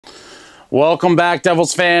Welcome back,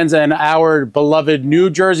 Devils fans, and our beloved New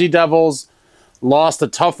Jersey Devils lost a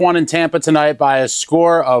tough one in Tampa tonight by a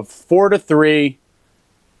score of 4-3.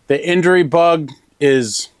 The injury bug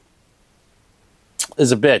is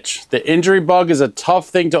a bitch. The injury bug is a tough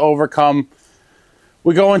thing to overcome.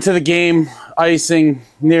 We go into the game icing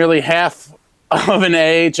nearly half of an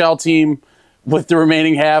AHL team with the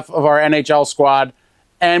remaining half of our NHL squad,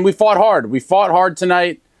 and we fought hard. We fought hard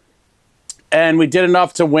tonight, and we did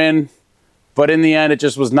enough to win. But in the end, it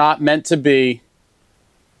just was not meant to be.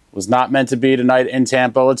 Was not meant to be tonight in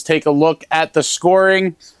Tampa. Let's take a look at the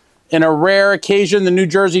scoring. In a rare occasion, the New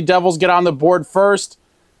Jersey Devils get on the board first.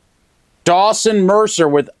 Dawson Mercer,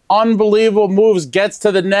 with unbelievable moves, gets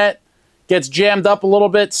to the net, gets jammed up a little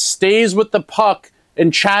bit, stays with the puck,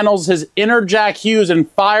 and channels his inner Jack Hughes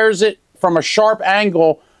and fires it from a sharp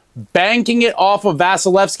angle, banking it off of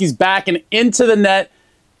Vasilevsky's back and into the net,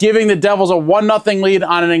 giving the Devils a 1-0 lead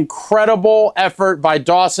on an incredible effort by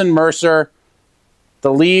Dawson Mercer.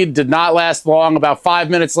 The lead did not last long. About 5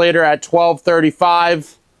 minutes later at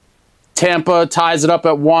 12:35, Tampa ties it up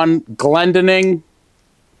at 1. Glendening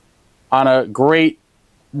on a great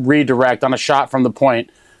redirect on a shot from the point.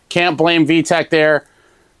 Can't blame Vitek there.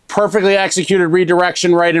 Perfectly executed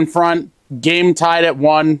redirection right in front. Game tied at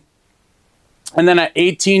 1. And then at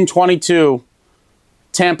 18:22,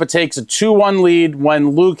 Tampa takes a 2-1 lead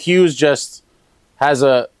when Lukehughes just has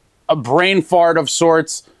a brain fart of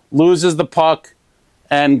sorts, loses the puck,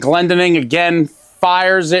 and Glendening again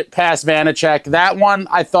fires it past Vanecek. That one,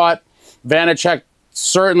 I thought Vanecek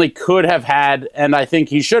certainly could have had, and I think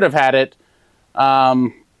he should have had it.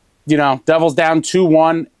 Devils down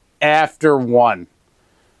 2-1 after 1.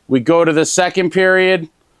 We go to the second period.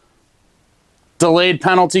 Delayed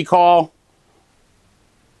penalty call.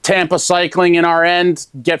 Tampa cycling in our end,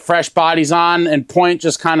 get fresh bodies on, and Point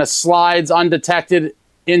just kind of slides undetected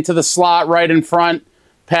into the slot right in front.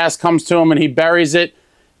 Pass comes to him, and he buries it,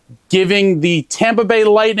 giving the Tampa Bay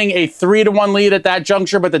Lightning a 3-1 lead at that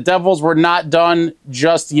juncture, but the Devils were not done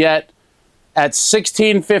just yet. At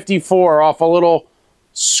 16:54, off a little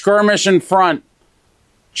skirmish in front,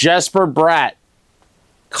 Jesper Bratt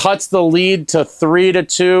cuts the lead to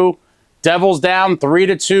 3-2. Devils down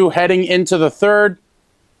 3-2 heading into the third.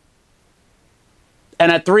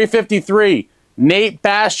 And at 3:53, Nate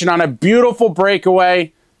Bastian on a beautiful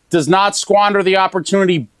breakaway, does not squander the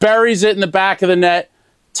opportunity, buries it in the back of the net,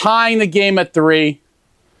 tying the game at 3.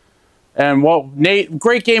 And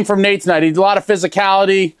great game from Nate tonight. He did a lot of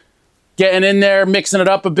physicality, getting in there, mixing it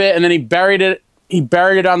up a bit, and then he buried it. He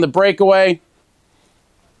buried it on the breakaway.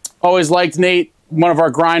 Always liked Nate, one of our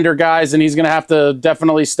grinder guys, and he's going to have to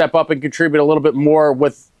definitely step up and contribute a little bit more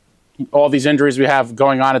with all these injuries we have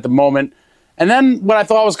going on at the moment. And then what I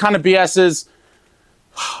thought was kind of BS is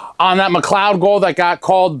on that McLeod goal that got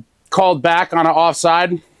called back on an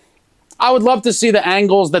offside. I would love to see the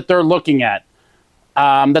angles that they're looking at,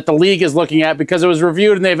 that the league is looking at, because it was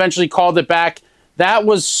reviewed and they eventually called it back. That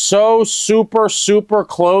was so super, super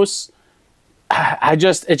close. It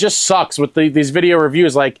just sucks with these video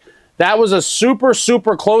reviews. Like, that was a super,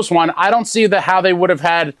 super close one. I don't see how they would have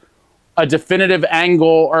had a definitive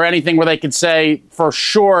angle or anything where they could say for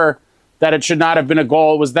sure that it should not have been a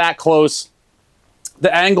goal. It was that close.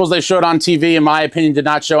 The angles they showed on TV, in my opinion, did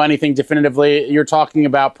not show anything definitively. You're talking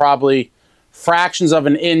about probably fractions of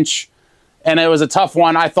an inch, and it was a tough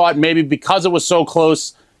one. I thought maybe because it was so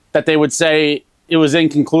close that they would say it was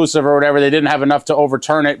inconclusive or whatever. They didn't have enough to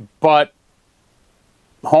overturn it, but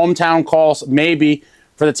hometown calls maybe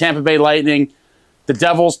for the Tampa Bay Lightning. The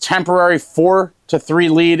Devils' temporary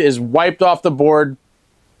 4-3 lead is wiped off the board,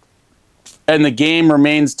 and the game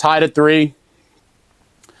remains tied at 3.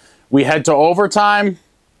 We head to overtime,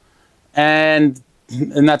 and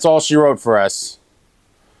that's all she wrote for us.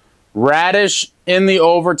 Radish in the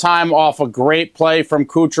overtime off a great play from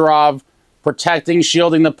Kucherov, protecting,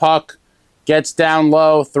 shielding the puck, gets down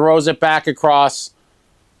low, throws it back across,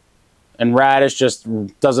 and Radish just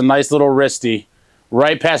does a nice little wristy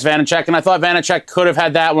right past Vanecek, and I thought Vanecek could have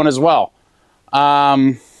had that one as well.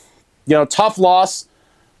 Tough loss.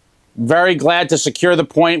 Very glad to secure the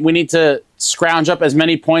point. We need to scrounge up as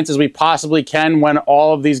many points as we possibly can when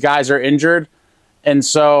all of these guys are injured. And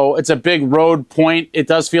so it's a big road point. It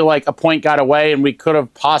does feel like a point got away, and we could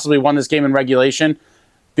have possibly won this game in regulation,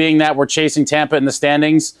 being that we're chasing Tampa in the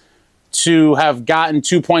standings. To have gotten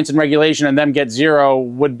 2 points in regulation and them get 0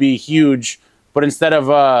 would be huge. But instead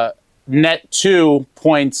of net 2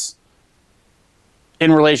 points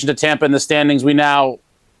in relation to Tampa in the standings, we now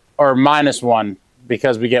are -1.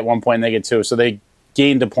 Because we get 1 point and they get 2. So they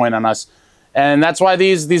gained a point on us. And that's why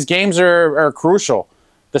these games are crucial.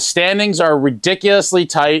 The standings are ridiculously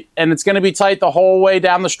tight, and it's going to be tight the whole way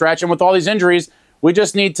down the stretch. And with all these injuries, we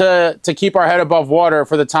just need to keep our head above water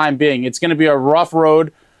for the time being. It's going to be a rough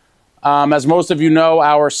road. As most of you know,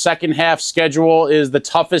 our second half schedule is the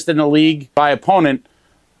toughest in the league by opponent,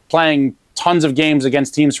 playing tons of games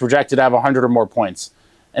against teams projected to have 100 or more points.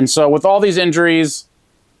 And so with all these injuries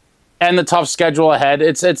and the tough schedule ahead,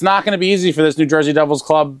 it's not going to be easy for this New Jersey Devils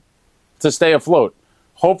club to stay afloat.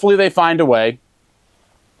 Hopefully they find a way.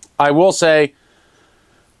 I will say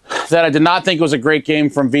that I did not think it was a great game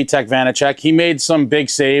from Vitek. He made some big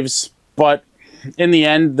saves, but in the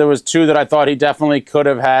end, there was two that I thought he definitely could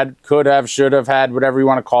have, should have had, whatever you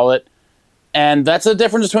want to call it. And that's the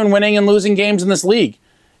difference between winning and losing games in this league.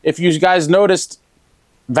 If you guys noticed,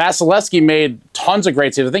 Vasilevsky made tons of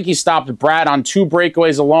great saves. I think he stopped Brad on 2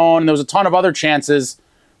 breakaways alone. There was a ton of other chances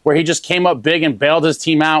where he just came up big and bailed his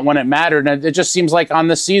team out when it mattered. And it just seems like on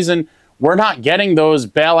this season, we're not getting those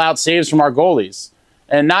bailout saves from our goalies.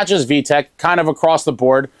 And not just Vitek, kind of across the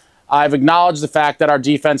board. I've acknowledged the fact that our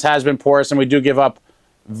defense has been porous and we do give up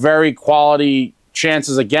very quality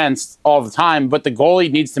chances against all the time, but the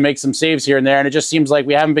goalie needs to make some saves here and there, and it just seems like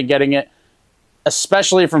we haven't been getting it,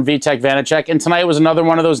 especially from Vitek. And tonight was another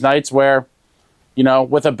one of those nights where, you know,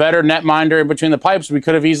 with a better netminder in between the pipes, we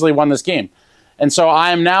could have easily won this game. And so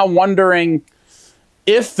I am now wondering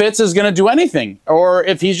if Fitz is going to do anything, or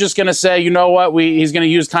if he's just going to say, you know what, he's going to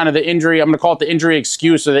use kind of the injury, I'm going to call it the injury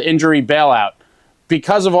excuse or the injury bailout.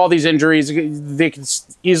 Because of all these injuries, they can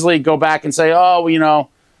easily go back and say, oh, you know,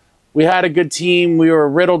 we had a good team, we were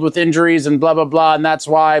riddled with injuries and blah, blah, blah, and that's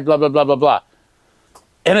why, blah, blah, blah, blah, blah.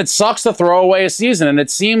 And it sucks to throw away a season, and it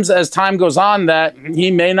seems as time goes on that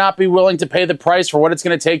he may not be willing to pay the price for what it's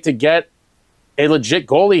going to take to get a legit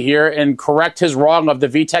goalie here and correct his wrong of the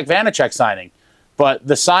Vitek signing. But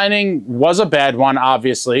the signing was a bad one,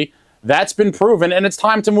 obviously. That's been proven, and it's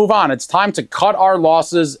time to move on. It's time to cut our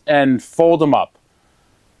losses and fold them up.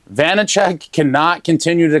 Vanecek cannot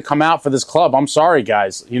continue to come out for this club. I'm sorry,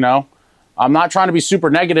 guys. You know, I'm not trying to be super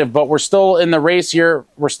negative, but we're still in the race here.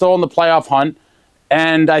 We're still in the playoff hunt.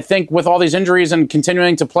 And I think with all these injuries and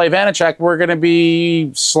continuing to play Vanecek, we're going to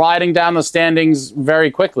be sliding down the standings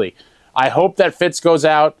very quickly. I hope that Fitz goes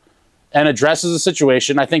out and addresses the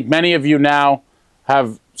situation. I think many of you now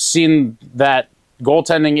have seen that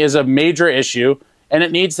goaltending is a major issue and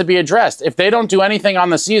it needs to be addressed. If they don't do anything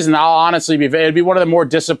on the season, I'll honestly it'd be one of the more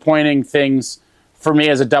disappointing things for me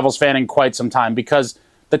as a Devils fan in quite some time, because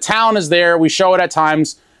the talent is there. We show it at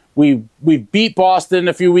times. We beat Boston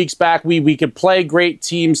a few weeks back. We could play great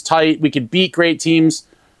teams tight. We could beat great teams.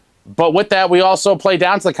 But with that, we also play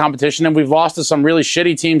down to the competition, and we've lost to some really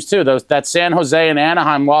shitty teams too. That San Jose and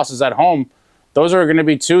Anaheim losses at home, those are going to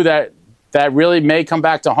be two that really may come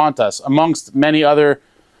back to haunt us, amongst many other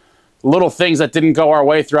little things that didn't go our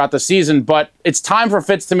way throughout the season. But it's time for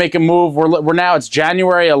Fitz to make a move. We're now, it's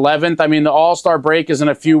January 11th. I mean, the All-Star break is in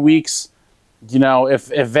a few weeks. You know, if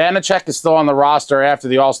Vanecek is still on the roster after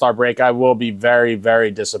the All-Star break, I will be very, very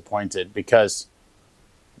disappointed, because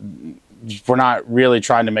we're not really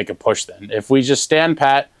trying to make a push then. If we just stand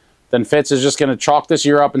pat, then Fitz is just going to chalk this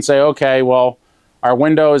year up and say, okay, well, our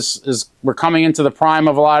window is we're coming into the prime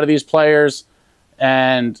of a lot of these players,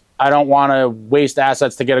 and I don't want to waste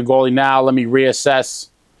assets to get a goalie now. Let me reassess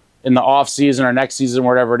in the off season or next season,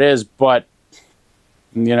 whatever it is. But,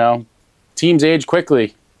 you know, teams age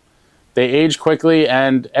quickly. They age quickly,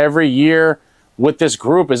 and every year with this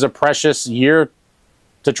group is a precious year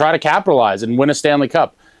to try to capitalize and win a Stanley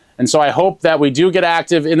Cup. And so I hope that we do get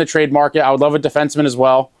active in the trade market. I would love a defenseman as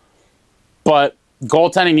well. But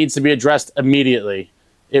goaltending needs to be addressed immediately.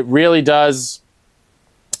 It really does.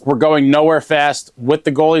 We're going nowhere fast with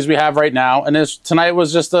the goalies we have right now. And tonight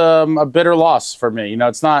was just a bitter loss for me. You know,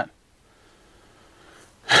 it's nowhere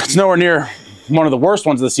near one of the worst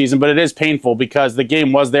ones of the season, but it is painful because the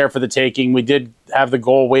game was there for the taking. We did have the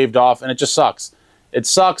goal waved off, and it just sucks. It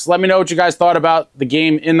sucks. Let me know what you guys thought about the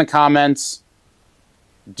game in the comments.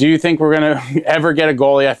 Do you think we're going to ever get a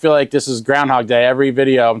goalie? I feel like this is Groundhog Day. Every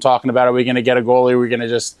video I'm talking about, are we going to get a goalie? Are we going to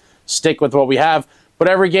just stick with what we have? But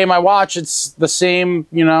every game I watch, it's the same,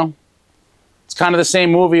 you know, it's kind of the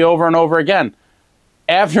same movie over and over again.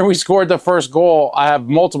 After we scored the first goal, I have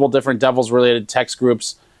multiple different Devils-related text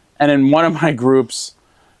groups. And in one of my groups,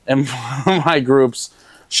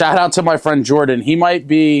 shout out to my friend Jordan. He might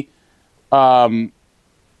be one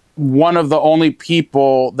of the only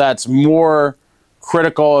people that's more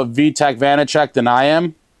critical of Vanecek than I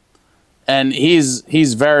am. And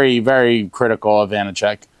he's very, very critical of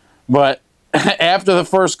Vanecek. But after the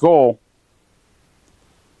first goal,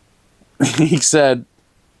 he said,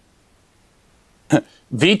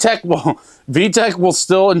 Vitek will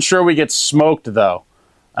still ensure we get smoked, though.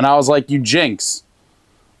 And I was like, you jinx.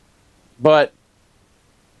 But,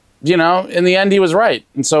 you know, in the end, he was right.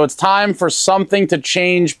 And so it's time for something to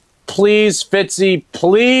change. Please, Fitzy,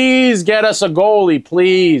 please get us a goalie,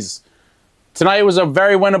 please. Tonight was a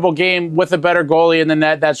very winnable game with a better goalie in the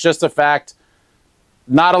net. That's just a fact.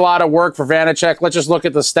 Not a lot of work for Vanecek. Let's just look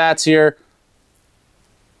at the stats here.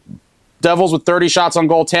 Devils with 30 shots on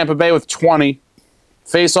goal. Tampa Bay with 20.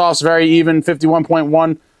 Face-offs very even.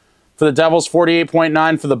 51.1 for the Devils.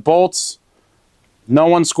 48.9 for the Bolts. No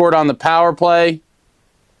one scored on the power play.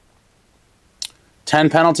 10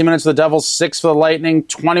 penalty minutes for the Devils. 6 for the Lightning.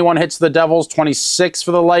 21 hits for the Devils. 26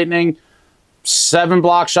 for the Lightning. 7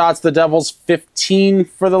 block shots for the Devils. 15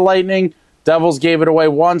 for the Lightning. Devils gave it away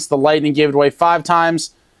once. The Lightning gave it away 5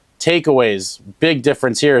 times. Takeaways, big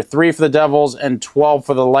difference here. 3 for the Devils and 12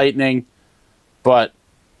 for the Lightning. But,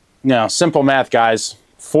 you know, simple math, guys.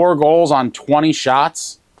 4 goals on 20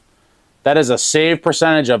 shots. That is a save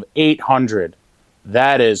percentage of 800.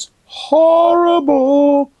 That is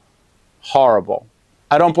horrible. Horrible.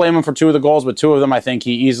 I don't blame him for 2 of the goals, but 2 of them I think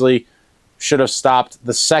he easily should have stopped.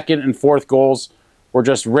 The second and fourth goals were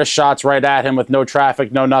just wrist shots right at him with no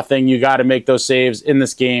traffic, no nothing. You got to make those saves in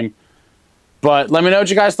this game. But let me know what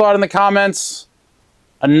you guys thought in the comments.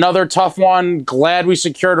 Another tough one. Glad we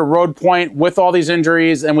secured a road point with all these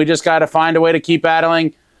injuries, and we just got to find a way to keep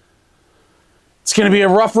battling. It's going to be a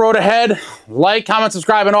rough road ahead. Like, comment,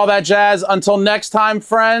 subscribe, and all that jazz. Until next time,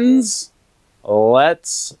 friends,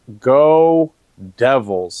 let's go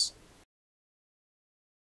Devils.